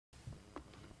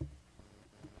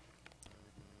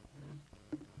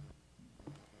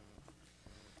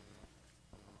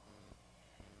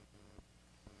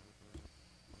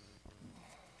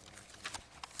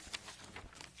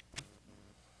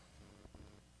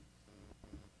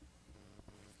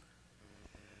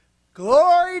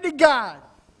Glory to God.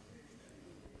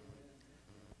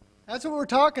 That's what we're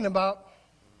talking about.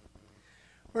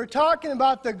 We're talking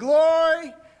about the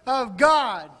glory of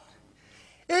God.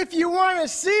 If you want to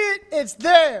see it, it's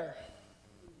there.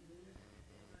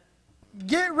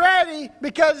 Get ready,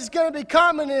 because it's going to be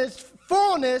coming in its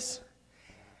fullness,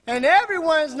 and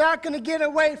everyone's not going to get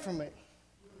away from it.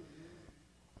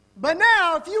 But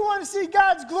now, if you want to see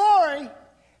God's glory,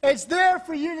 it's there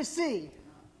for you to see.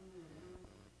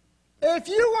 If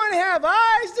you want to have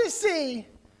eyes to see,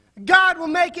 God will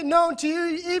make it known to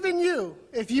you, even you,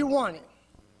 if you want it.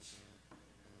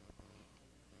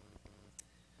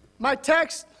 My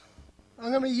text I'm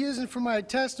going to be using for my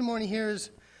testimony here is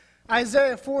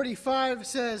Isaiah 45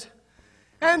 says,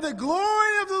 "And the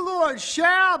glory of the Lord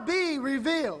shall be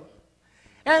revealed,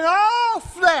 and all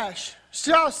flesh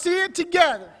shall see it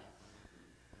together.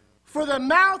 For the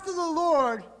mouth of the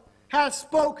Lord hath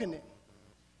spoken it."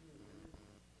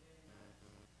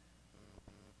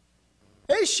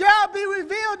 It shall be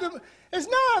revealed. It's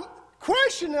not a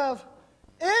question of,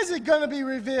 is it going to be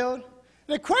revealed?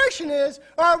 The question is,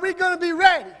 are we going to be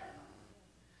ready?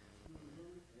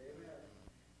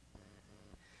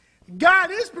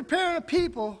 God is preparing a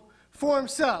people for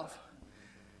himself.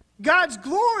 God's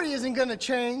glory isn't going to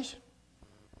change.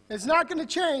 It's not going to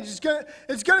change. It's going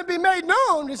to be made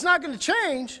known. It's not going to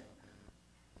change.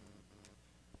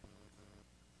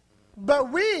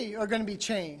 But we are going to be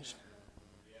changed.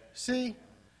 See?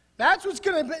 That's what's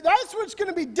going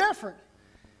to be different,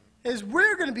 is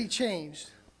we're going to be changed.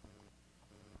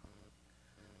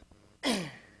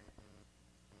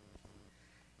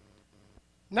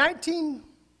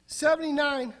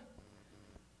 1979,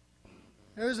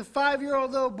 there was a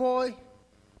 5-year-old little boy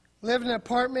living in an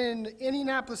apartment in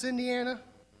Indianapolis, Indiana.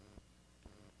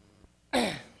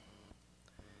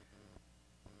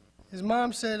 His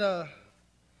mom said,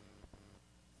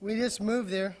 we just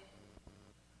moved there.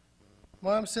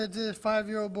 Mom said to the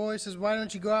 5-year-old boy, says, "Why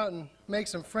don't you go out and make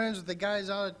some friends with the kids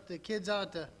out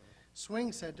at the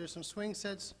swing set? There's some swing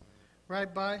sets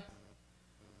right by." Of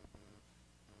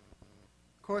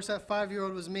course, that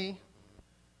 5-year-old was me.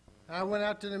 I went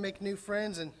out there to make new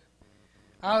friends, and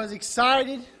I was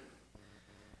excited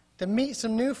to meet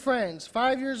some new friends.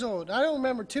 5 years old. I don't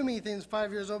remember too many things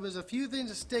 5 years old, but there's a few things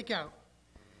that stick out.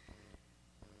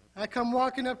 I come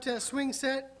walking up to that swing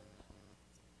set.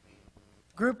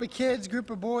 Group of kids, group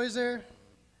of boys there.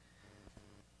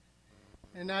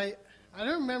 And I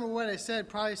don't remember what I said.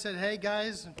 Probably said, "Hey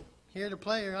guys, here to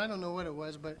play," or I don't know what it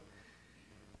was, but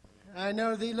I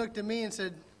know they looked at me and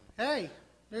said, "Hey,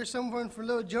 there's someone for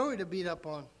little Joey to beat up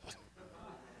on."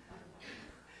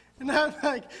 And I'm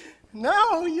like,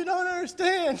 "No, you don't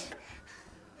understand.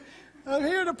 I'm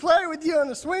here to play with you on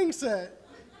the swing set."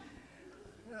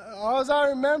 All I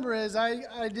remember is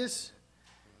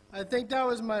I think that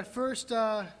was my first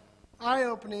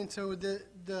eye-opening to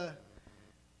the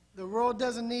world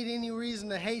doesn't need any reason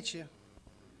to hate you.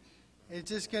 It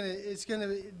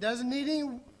doesn't need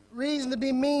any reason to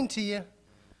be mean to you.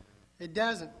 It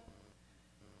doesn't.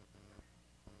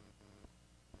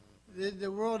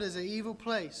 The world is an evil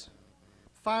place.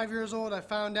 5 years old, I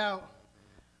found out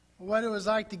what it was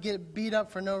like to get beat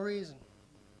up for no reason.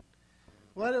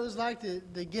 What it was like to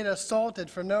get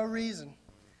assaulted for no reason.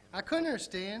 I couldn't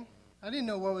understand. I didn't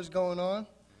know what was going on.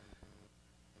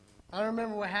 I don't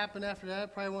remember what happened after that. I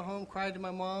probably went home, cried to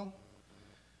my mom.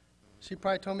 She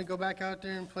probably told me to go back out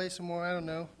there and play some more. I don't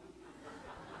know.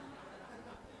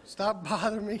 Stop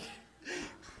bothering me.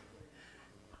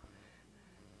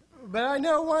 But I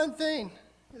know one thing,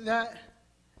 that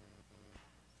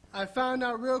I found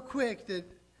out real quick, that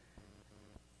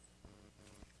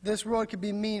this world could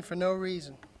be mean for no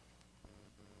reason.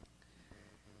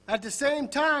 At the same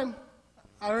time,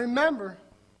 I remember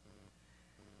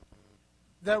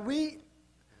that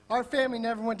our family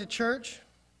never went to church.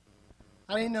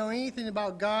 I didn't know anything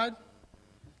about God.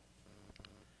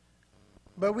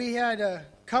 But we had a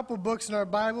couple books in our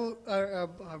Bible.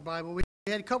 We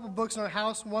had a couple books in our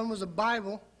house. One was a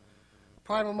Bible.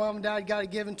 Probably my mom and dad got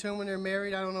it given to them when they were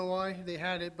married. I don't know why they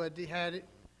had it, but they had it.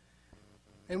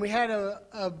 And we had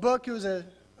a book. It was a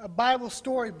Bible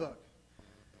story book.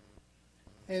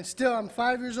 And still, I'm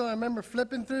 5 years old. I remember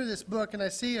flipping through this book, and I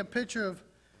see a picture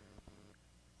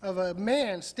of a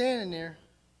man standing there,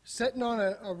 sitting on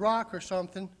a rock or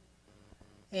something,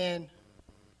 and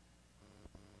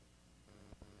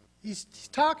he's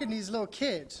talking to these little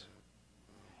kids.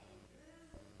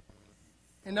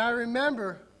 And I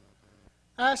remember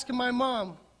asking my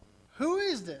mom, "Who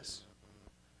is this?"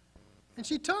 And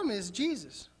she told me it's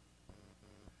Jesus.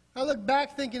 I look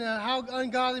back thinking of how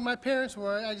ungodly my parents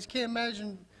were. I just can't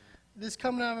imagine this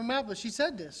coming out of her mouth, but she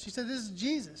said this. She said, this is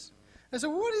Jesus. I said,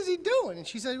 well, what is he doing? And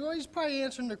she said, well, he's probably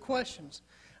answering their questions.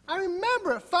 I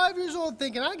remember at 5 years old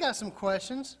thinking, I got some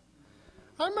questions.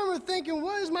 I remember thinking,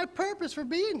 what is my purpose for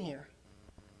being here?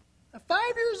 At 5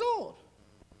 years old.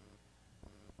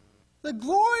 The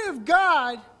glory of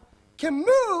God can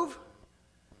move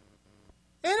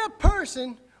in a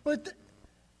person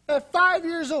at 5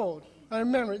 years old. I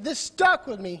remember, this stuck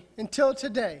with me until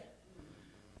today.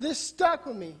 This stuck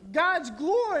with me. God's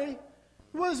glory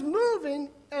was moving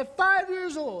at 5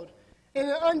 years old. In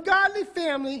an ungodly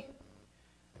family,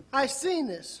 I seen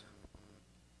this.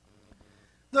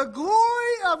 The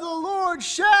glory of the Lord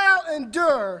shall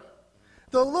endure.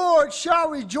 The Lord shall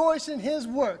rejoice in his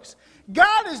works.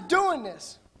 God is doing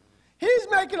this. He's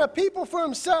making a people for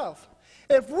himself.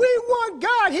 If we want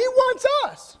God, he wants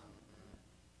us.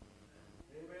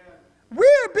 Amen.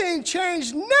 We're being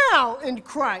changed now in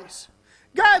Christ.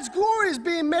 God's glory is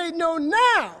being made known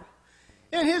now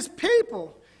in his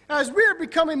people as we are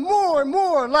becoming more and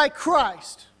more like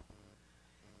Christ.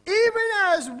 Even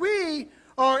as we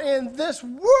are in this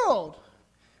world,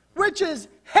 which is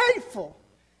hateful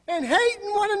and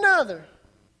hating one another,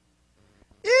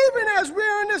 even as we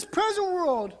are in this present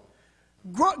world,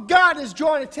 God is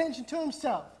drawing attention to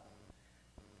himself.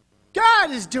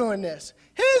 God is doing this.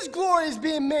 His glory is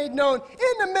being made known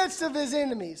in the midst of his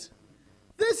enemies.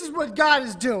 This is what God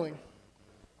is doing.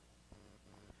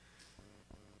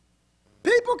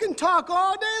 People can talk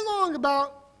all day long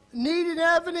about needed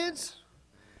evidence,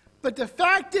 but the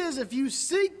fact is, if you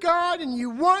seek God and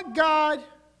you want God,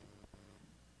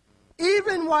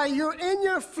 even while you're in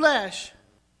your flesh,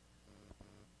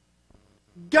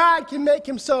 God can make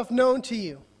himself known to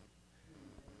you.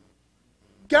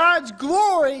 God's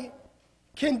glory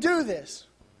can do this.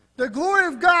 The glory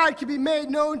of God can be made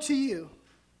known to you.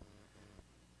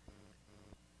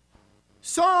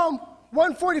 Psalm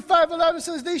 145:11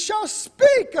 says, they shall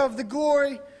speak of the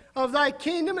glory of thy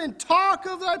kingdom and talk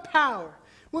of thy power.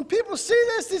 When people see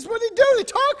this is what they do. They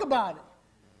talk about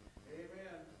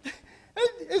it. Amen.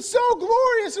 It's so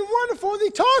glorious and wonderful, they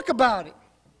talk about it.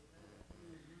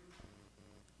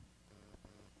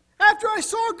 After I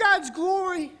saw God's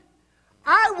glory,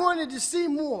 I wanted to see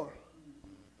more.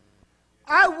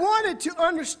 I wanted to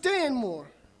understand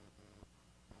more.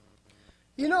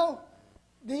 You know,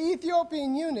 the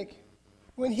Ethiopian eunuch,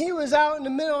 when he was out in the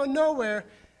middle of nowhere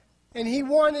and he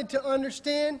wanted to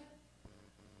understand,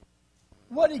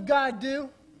 what did God do?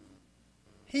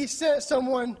 He sent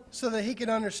someone so that he could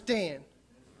understand.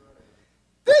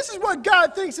 This is what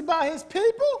God thinks about his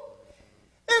people.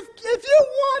 If you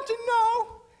want to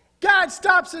know, God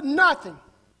stops at nothing.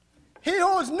 He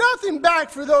holds nothing back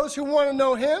for those who want to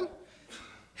know him.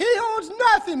 He holds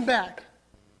nothing back.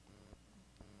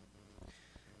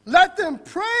 Let them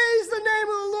praise the name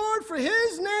of the Lord, for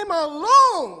his name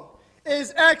alone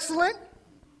is excellent.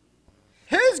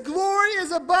 His glory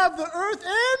is above the earth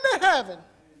and the heaven.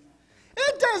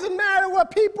 It doesn't matter what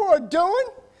people are doing.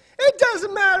 It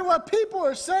doesn't matter what people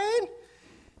are saying.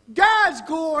 God's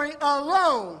glory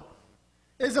alone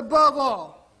is above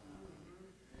all.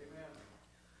 Amen.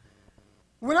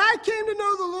 When I came to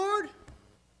know the Lord,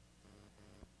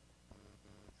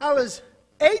 I was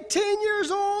 18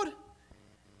 years old,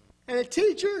 and a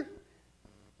teacher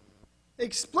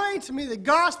explained to me the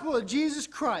gospel of Jesus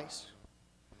Christ.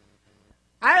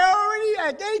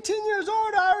 At 18 years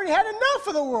old, I already had enough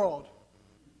of the world.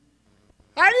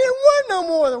 I didn't want no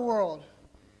more of the world.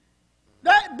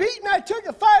 That beating I took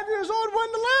at 5 years old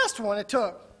wasn't the last one it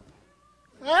took.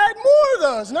 I had more of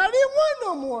those, and I didn't want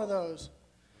no more of those.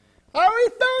 I already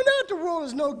found out the world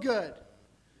is no good.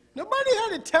 Nobody had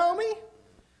to tell me.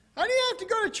 I didn't have to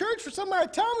go to church for somebody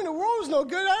to tell me the world was no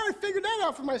good. I already figured that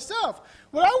out for myself.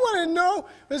 What I wanted to know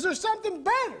is there something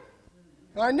better?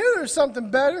 I knew there was something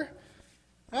better.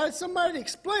 I had somebody to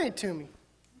explain it to me.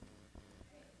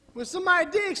 When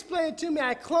somebody did explain it to me,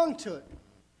 I clung to it.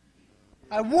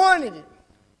 I wanted it.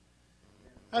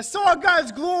 I saw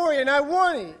God's glory and I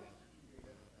wanted it.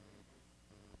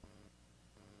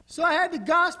 So I had the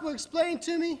gospel explained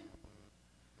to me,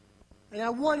 and I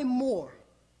wanted more.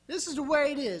 This is the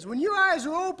way it is. When your eyes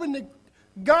are open to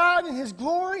God and his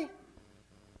glory,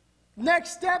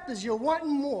 next step is you're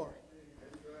wanting more.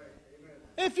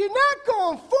 If you're not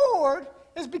going forward,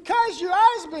 it's because your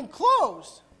eyes have been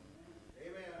closed.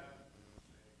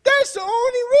 That's the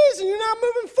only reason you're not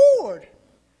moving forward.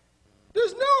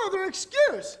 There's no other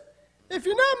excuse. If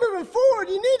you're not moving forward,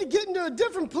 you need to get into a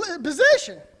different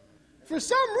position. For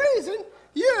some reason,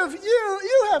 you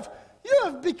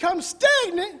have become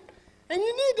stagnant, and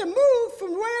you need to move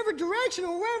from whatever direction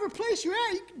or wherever place you're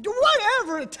at. Do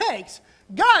whatever it takes.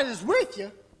 God is with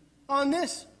you on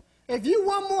this. If you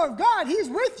want more of God, he's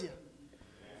with you.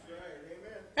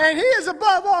 And he is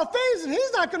above all things, and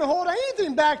he's not going to hold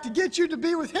anything back to get you to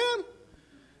be with him.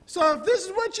 So if this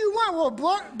is what you want,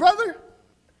 well, brother,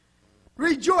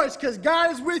 rejoice, because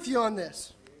God is with you on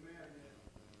this.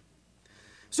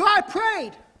 So I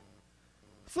prayed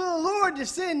for the Lord to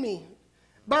send me.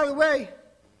 By the way,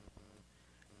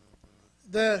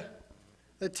 the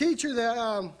teacher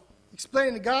that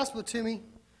explained the gospel to me,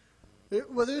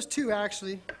 well, there's two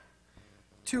actually,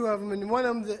 two of them, and one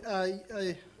of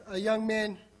them, a young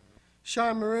man,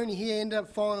 Sean Maroney, he ended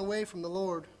up falling away from the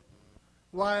Lord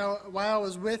while I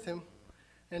was with him,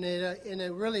 and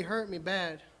it really hurt me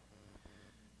bad.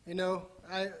 You know,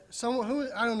 I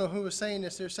don't know who was saying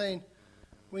this. They're saying,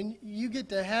 when you get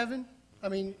to heaven, I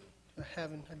did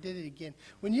it again.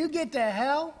 When you get to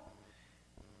hell,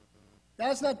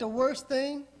 that's not the worst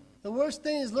thing. The worst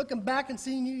thing is looking back and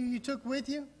seeing you took with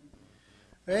you.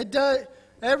 It does.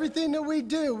 Everything that we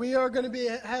do, we are going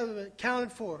to have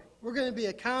accounted for. We're going to be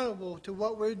accountable to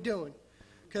what we're doing.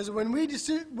 Because when we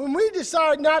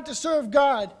decide not to serve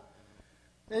God,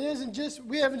 it isn't just,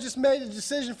 we haven't just made a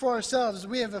decision for ourselves,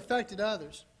 we have affected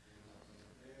others.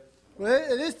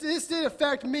 Well, this did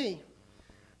affect me.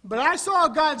 But I saw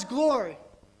God's glory.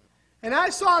 And I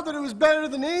saw that it was better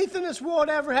than anything this world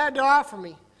ever had to offer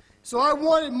me. So I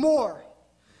wanted more.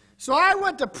 So I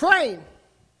went to praying.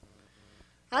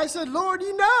 I said, Lord,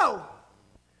 you know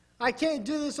I can't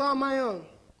do this on my own.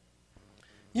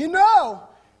 You know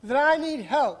that I need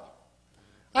help.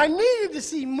 I needed to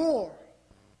see more.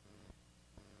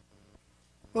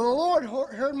 Well, the Lord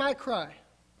heard my cry.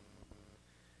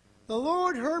 The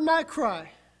Lord heard my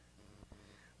cry.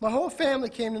 My whole family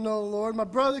came to know the Lord. My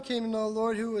brother came to know the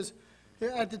Lord, who was,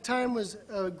 at the time, was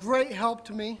a great help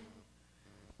to me.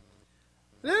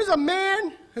 There's a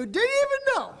man who didn't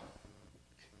even know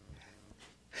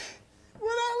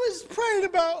what I was praying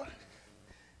about.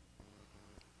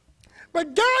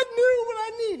 But God knew what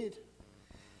I needed.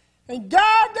 And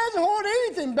God doesn't hold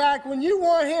anything back when you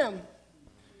want him.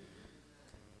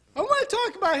 I want to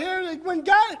talk about here, like when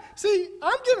God, see,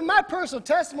 I'm giving my personal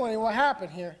testimony of what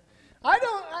happened here.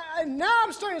 Now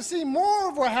I'm starting to see more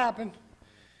of what happened.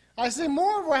 I see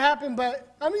more of what happened,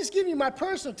 but I'm just giving you my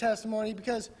personal testimony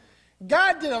because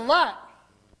God did a lot.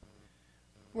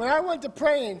 When I went to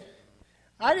praying,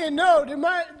 I didn't know,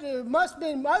 there must have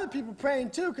been other people praying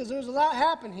too, because there was a lot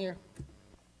happened here.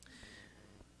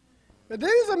 But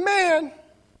there's a man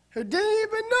who didn't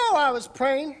even know I was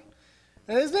praying,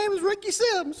 and his name is Ricky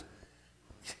Sims.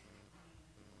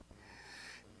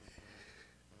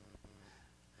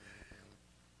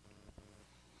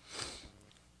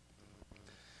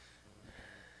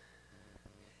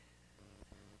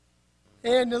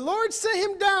 And the Lord sent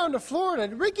him down to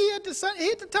Florida. Ricky, at the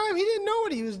time, he didn't know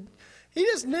what he was. He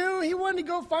just knew he wanted to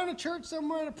go find a church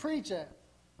somewhere to preach at.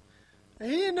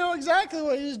 And he didn't know exactly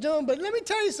what he was doing. But let me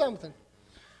tell you something.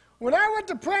 When I went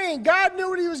to praying, God knew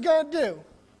what he was going to do.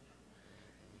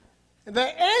 And the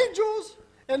angels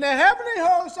and the heavenly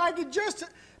hosts, I could just,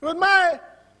 with my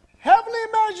heavenly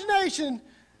imagination,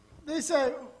 they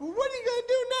said, well, what are you going to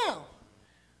do now?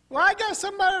 Well, I got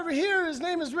somebody over here, his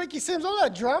name is Ricky Sims. Oh,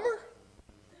 that drummer?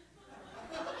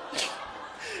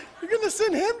 You're going to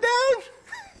send him down?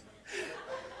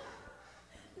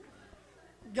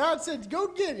 God said, go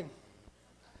get him.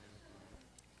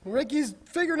 Ricky's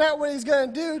figuring out what he's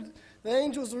going to do. The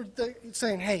angels were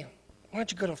saying, hey, why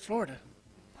don't you go to Florida?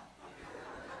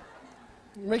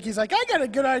 And Ricky's like, I got a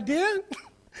good idea.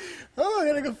 I'm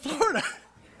going to go to Florida.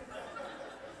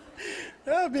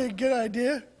 That would be a good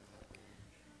idea.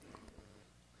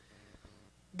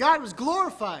 God was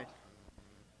glorified.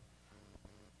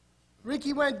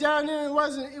 Ricky went down there,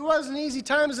 and it wasn't easy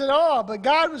times at all, but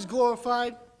God was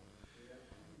glorified.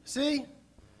 See?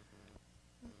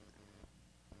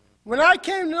 When I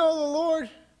came to know the Lord,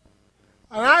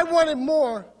 and I wanted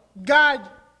more, God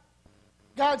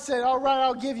said, all right,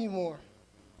 I'll give you more.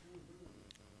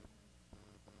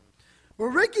 Well,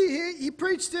 Ricky, he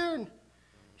preached there, and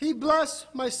he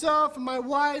blessed myself and my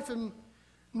wife and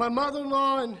my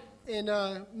mother-in-law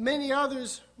and many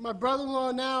others. My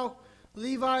brother-in-law now,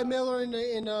 Levi Miller,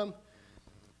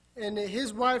 and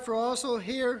his wife are also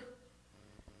here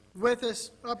with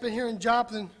us up in here in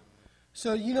Joplin.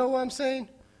 So you know what I'm saying?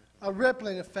 A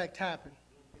rippling effect happened.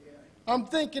 I'm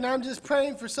thinking I'm just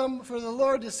praying for the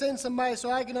Lord to send somebody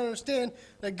so I can understand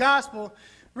the gospel.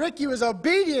 Ricky was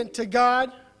obedient to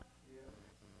God,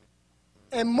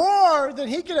 and more than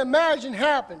he could imagine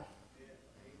happened.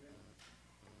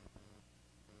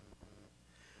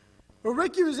 Well,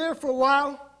 Ricky was there for a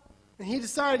while, and he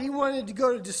decided he wanted to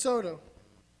go to DeSoto.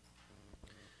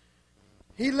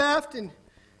 he left, and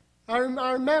I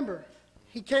remember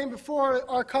he came before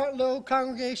our little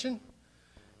congregation,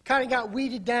 kind of got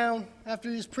weeded down after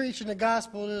he was preaching the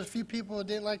gospel. There was a few people that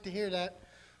didn't like to hear that.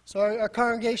 So our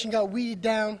congregation got weeded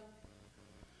down.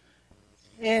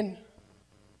 And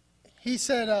he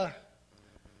said,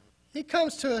 he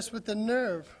comes to us with the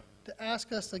nerve to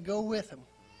ask us to go with him.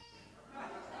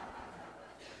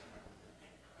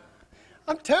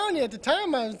 I'm telling you, at the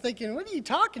time I was thinking, what are you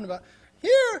talking about?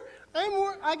 Here,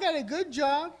 I got a good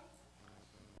job.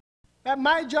 At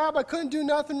my job, I couldn't do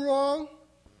nothing wrong.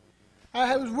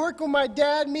 I was working with my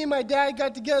dad. Me and my dad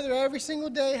got together every single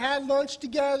day, had lunch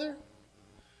together.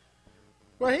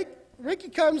 Well, Ricky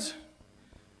comes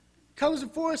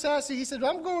before us. He said,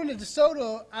 "I'm going to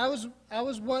DeSoto. I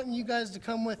was wanting you guys to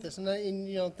come with us." And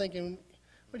you know, thinking,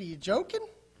 "What, are you joking?"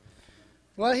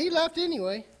 Well, he left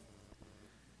anyway.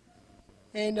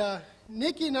 And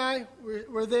Nikki and I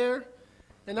were there,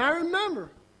 and I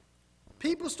remember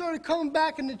people started coming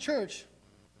back into church.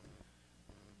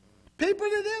 People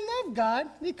that didn't love God,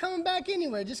 they're coming back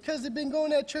anyway, just because they've been going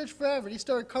to that church forever. They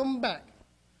started coming back.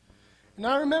 And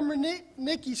I remember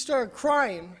Nikki started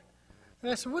crying.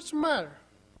 And I said, "What's the matter?"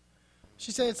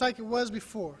 She said, "It's like it was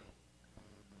before.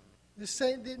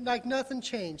 Like nothing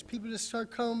changed. People just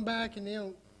start coming back, and they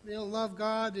don't love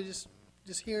God. They're just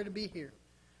here to be here."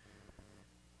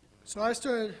 So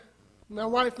my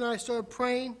wife and I started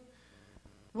praying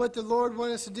what the Lord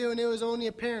wanted us to do, and it was only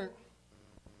apparent.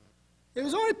 It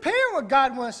was only apparent what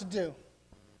God wants to do.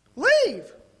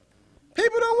 Leave.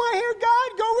 People don't want to hear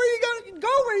God.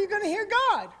 Go where you're going to hear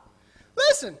God.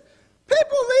 Listen,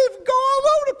 people leave, go all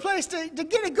over the place to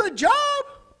get a good job.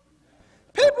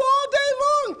 People all day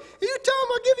long. You tell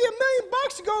them, "I'll give you $1 million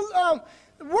to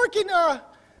go work in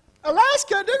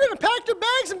Alaska," they're going to pack their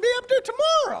bags and be up there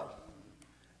tomorrow.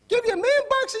 Give you $1 million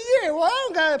a year. Well, I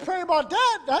don't got to pray about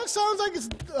that. That sounds like it's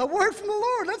a word from the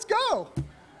Lord. Let's go.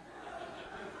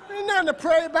 Ain't nothing to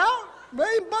pray about. $1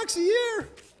 million a year.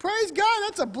 Praise God.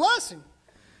 That's a blessing.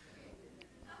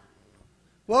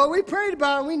 Well, we prayed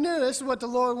about it, and we knew this is what the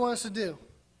Lord wants to do.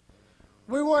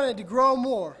 We wanted to grow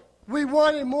more. We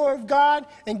wanted more of God,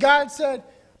 and God says,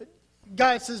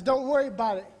 "Don't worry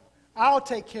about it. I'll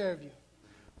take care of you."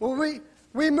 Well,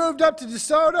 we moved up to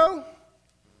DeSoto.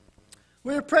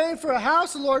 We were praying for a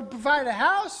house. The Lord provided a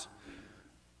house.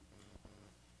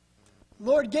 The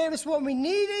Lord gave us what we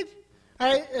needed.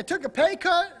 I took a pay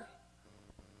cut.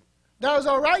 That was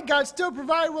all right. God still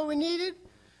provided what we needed.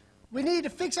 We needed to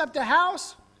fix up the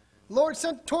house. The Lord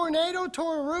sent a tornado,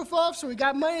 tore the roof off, so we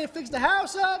got money to fix the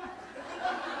house up.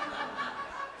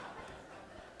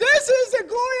 This is the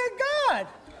glory of God.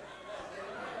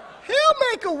 He'll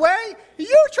make a way.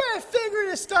 You try to figure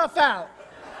this stuff out.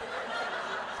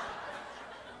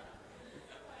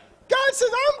 God says,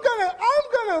 I'm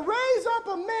gonna raise up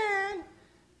a man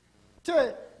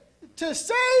to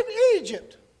save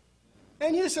Egypt.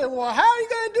 And you say, "Well, how are you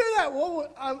going to do that?" Well,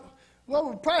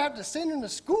 we'll probably have to send him to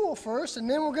school first, and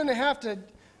then we're going to have to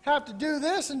do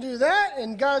this and do that.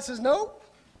 And God says, "Nope.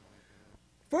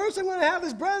 First, I'm going to have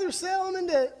his brother sell him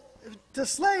into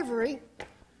slavery.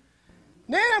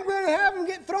 Then I'm going to have him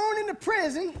get thrown into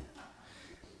prison.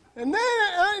 And then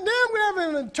I'm going to have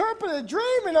him interpret a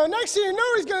dream, and the next thing you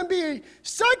know, he's going to be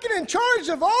second in charge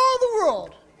of all the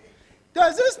world."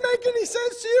 Does this make any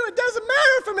sense to you? It doesn't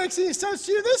matter if it makes any sense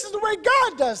to you. This is the way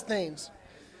God does things.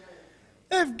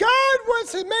 If God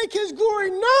wants to make his glory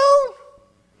known,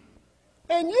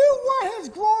 and you want his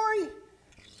glory,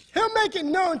 he'll make it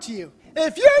known to you.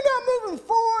 If you're not moving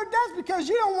forward, that's because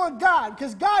you don't want God,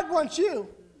 because God wants you.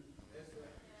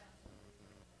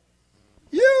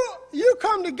 You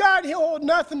come to God, he'll hold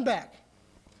nothing back.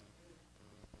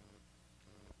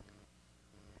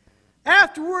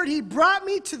 Afterward, he brought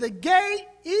me to the gate,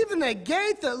 even the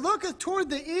gate that looketh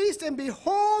toward the east, and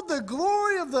behold, the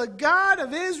glory of the God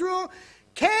of Israel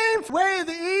came from the way of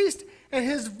the east, and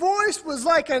his voice was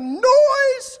like a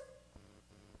noise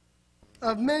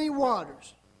of many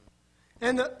waters.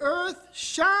 And the earth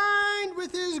shined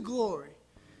with his glory.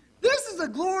 This is the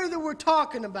glory that we're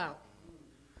talking about.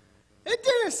 It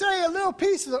didn't say a little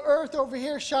piece of the earth over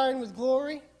here shine with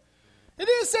glory. It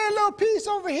didn't say a little piece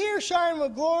over here shine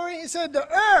with glory. It said the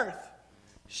earth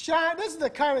shine. This is the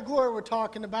kind of glory we're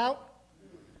talking about.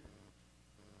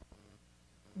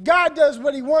 God does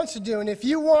what he wants to do, and if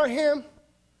you want him,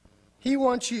 he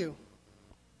wants you.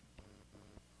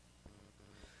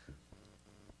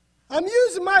 I'm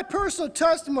using my personal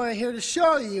testimony here to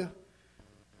show you,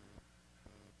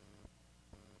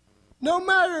 no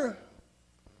matter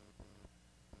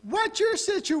what your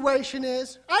situation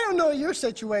is, I don't know your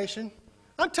situation.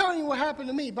 I'm telling you what happened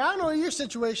to me, but I don't know what your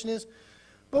situation is.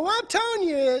 But what I'm telling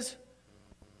you is,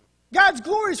 God's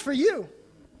glory is for you.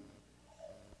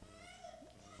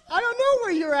 I don't know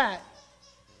where you're at.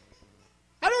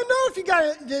 I don't know if you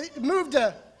got to move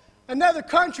to another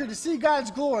country to see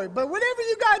God's glory. But whatever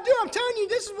you got to do, I'm telling you,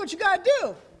 this is what you got to do.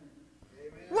 Amen.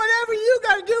 Whatever you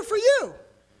got to do for you.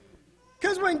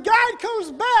 Because when God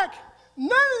comes back, none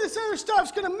of this other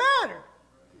stuff's going to matter.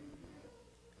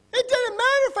 It didn't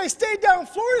matter if I stayed down in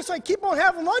Florida so I keep on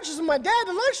having lunches with my dad.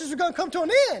 The lunches are going to come to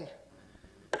an end.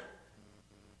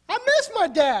 I miss my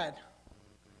dad.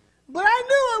 But I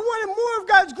knew I wanted more of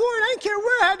God's glory, and I didn't care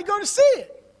where I had to go to see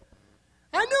it.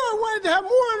 I knew I wanted to have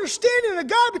more understanding of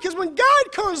God, because when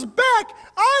God comes back,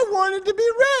 I wanted to be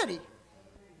ready.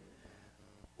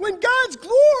 When God's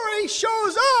glory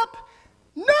shows up,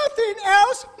 nothing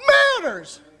else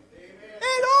matters.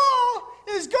 It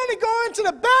all is going to go into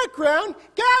the background.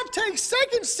 God takes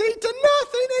second seat to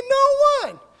nothing and no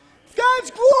one.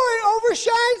 God's glory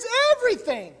overshines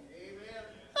everything.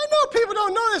 I know people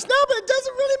don't know this now, but it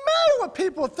doesn't really matter what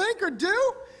people think or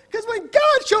do, because when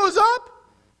God shows up,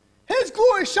 His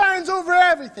glory shines over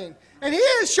everything. And He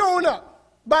is showing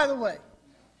up, by the way.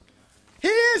 He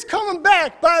is coming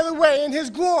back, by the way, in His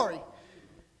glory.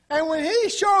 And when He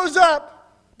shows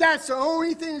up, that's the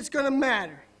only thing that's going to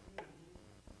matter.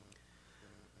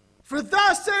 For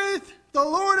thus saith the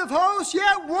Lord of hosts,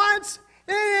 yet once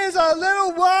it is a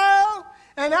little while,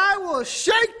 and I will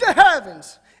shake the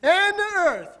heavens and the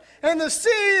earth and the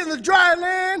sea and the dry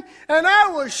land, and I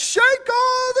will shake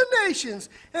all the nations,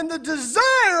 and the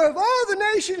desire of all the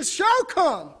nations shall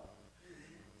come,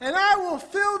 and I will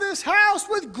fill this house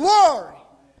with glory.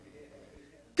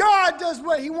 God does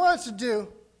what He wants to do.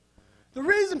 The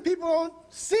reason people don't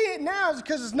see it now is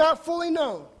because it's not fully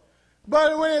known.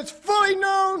 But when it's fully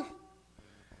known,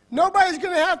 nobody's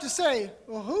going to have to say,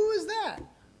 well, who is that?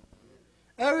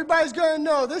 Everybody's going to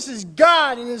know this is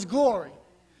God in His glory.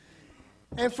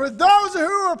 And for those who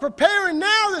are preparing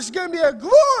now, this is going to be a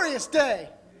glorious day,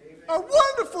 a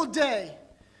wonderful day,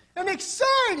 an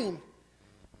exciting.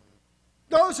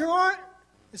 Those who aren't,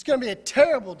 it's going to be a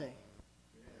terrible day.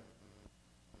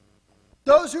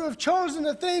 Those who have chosen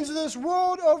the things of this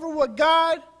world over what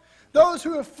God, those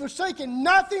who have forsaken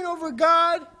nothing over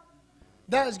God,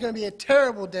 that is going to be a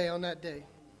terrible day on that day.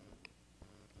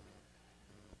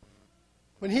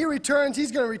 When He returns,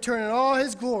 He's going to return in all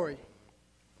His glory.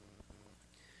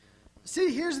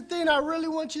 See, here's the thing I really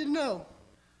want you to know,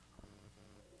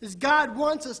 is God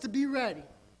wants us to be ready.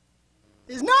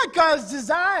 It's not God's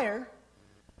desire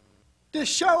to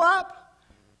show up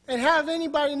and have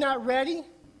anybody not ready.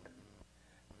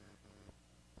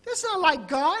 That's not like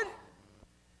God.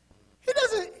 He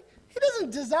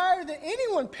doesn't desire that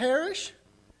anyone perish.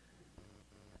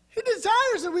 He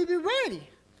desires that we be ready.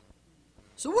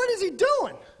 So what is He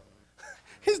doing?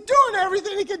 He's doing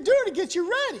everything He can do to get you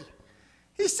ready.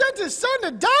 He sent His Son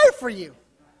to die for you.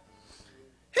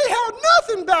 He held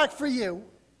nothing back for you.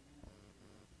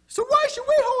 So why should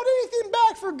we hold anything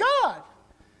back for God?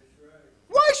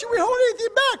 Why should we hold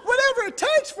anything back? Whatever it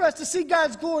takes for us to see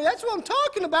God's glory. That's what I'm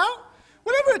talking about.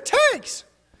 Whatever it takes.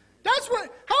 That's what.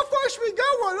 How far should we go?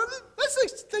 Well,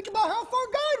 let's think about how far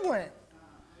God went.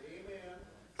 Amen.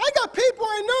 I got people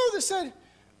I know that said,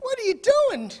 what are you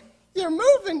doing? You're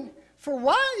moving for a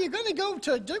while. You're going to go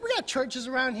to, we got churches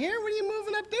around here. What are you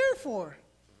moving up there for?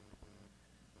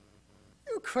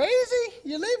 You're crazy?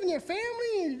 You're leaving your family?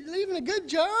 You're leaving a good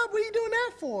job? What are you doing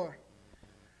that for?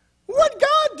 What'd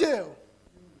God do?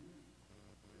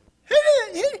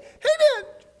 He didn't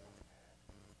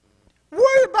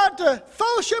worry about the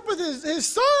fellowship with his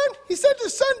Son. He sent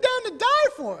His Son down to die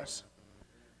for us.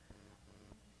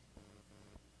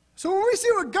 So when we see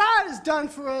what God has done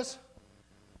for us,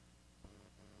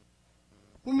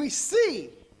 when we see,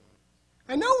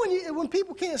 I know when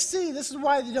people can't see, this is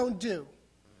why they don't do.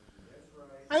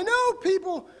 I know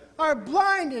people are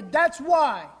blinded, that's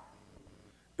why.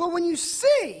 But when you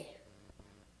see,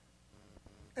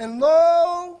 and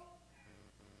lo,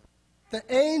 the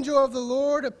angel of the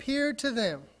Lord appeared to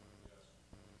them,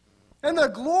 and the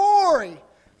glory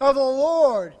of the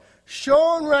Lord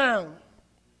shone round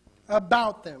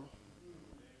about them.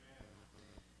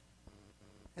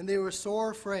 And they were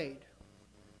sore afraid.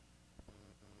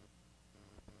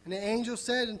 And the angel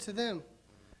said unto them,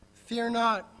 fear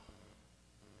not,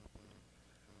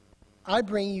 I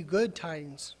bring you good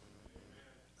tidings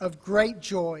of great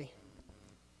joy,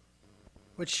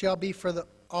 which shall be for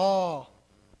all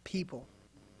people.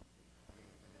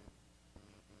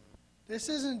 This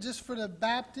isn't just for the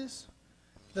Baptist,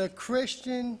 the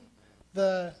Christian,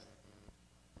 the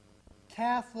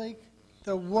Catholic,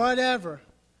 the whatever.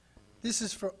 This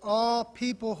is for all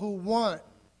people who want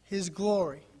His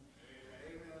glory.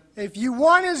 If you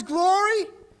want His glory,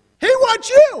 He wants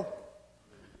you.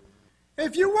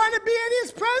 If you want to be in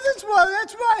His presence, well,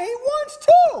 that's right, He wants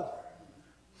to.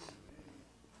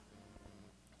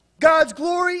 God's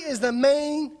glory is the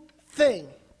main thing.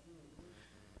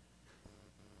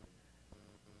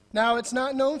 Now, it's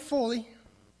not known fully,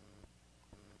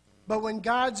 but when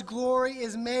God's glory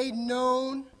is made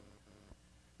known,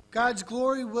 God's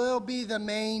glory will be the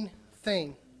main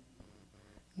thing.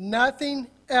 Nothing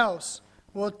else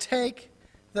will take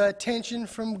the attention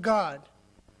from God.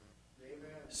 Amen.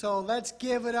 So let's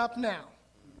give it up now.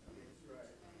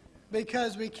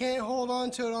 Because we can't hold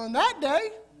on to it on that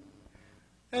day.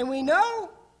 And we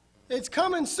know it's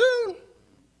coming soon.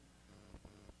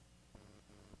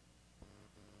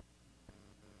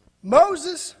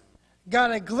 Moses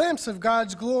got a glimpse of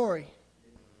God's glory.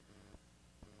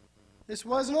 This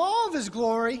wasn't all of His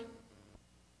glory.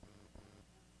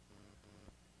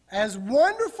 As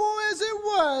wonderful as it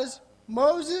was,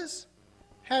 Moses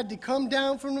had to come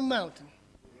down from the mountain.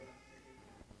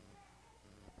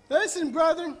 Listen,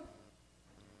 brethren,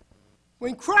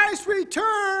 when Christ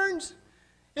returns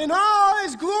in all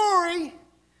His glory,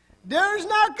 there's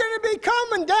not going to be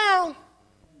coming down.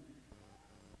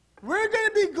 We're going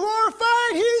to be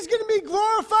glorified. He's going to be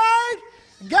glorified.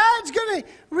 God's going to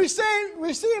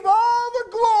receive all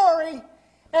the glory,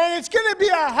 and it's going to be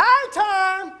a high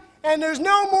time, and there's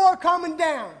no more coming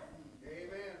down. Amen.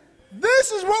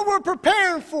 This is what we're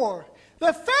preparing for.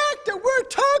 The fact that we're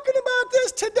talking about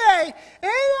this today in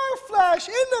our flesh,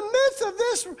 in the midst of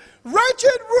this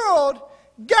wretched world,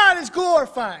 God is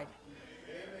glorified.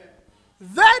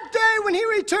 Amen. That day when He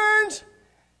returns,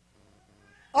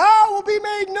 all will be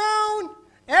made known.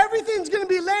 Everything's going to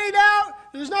be laid out.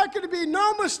 There's not going to be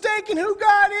no mistaking who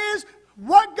God is,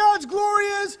 what God's glory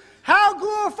is, how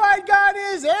glorified God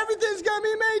is. Everything's going to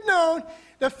be made known.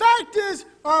 The fact is,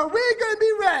 are we going to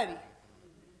be ready?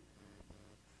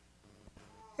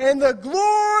 And the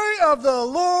glory of the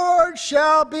Lord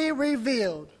shall be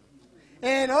revealed,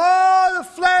 and all the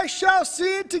flesh shall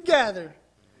see it together.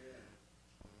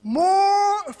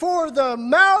 More, for the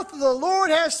mouth of the Lord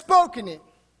has spoken it.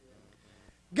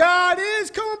 God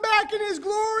is coming back in His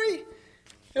glory.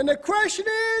 And the question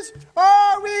is,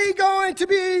 are we going to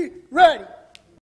be ready?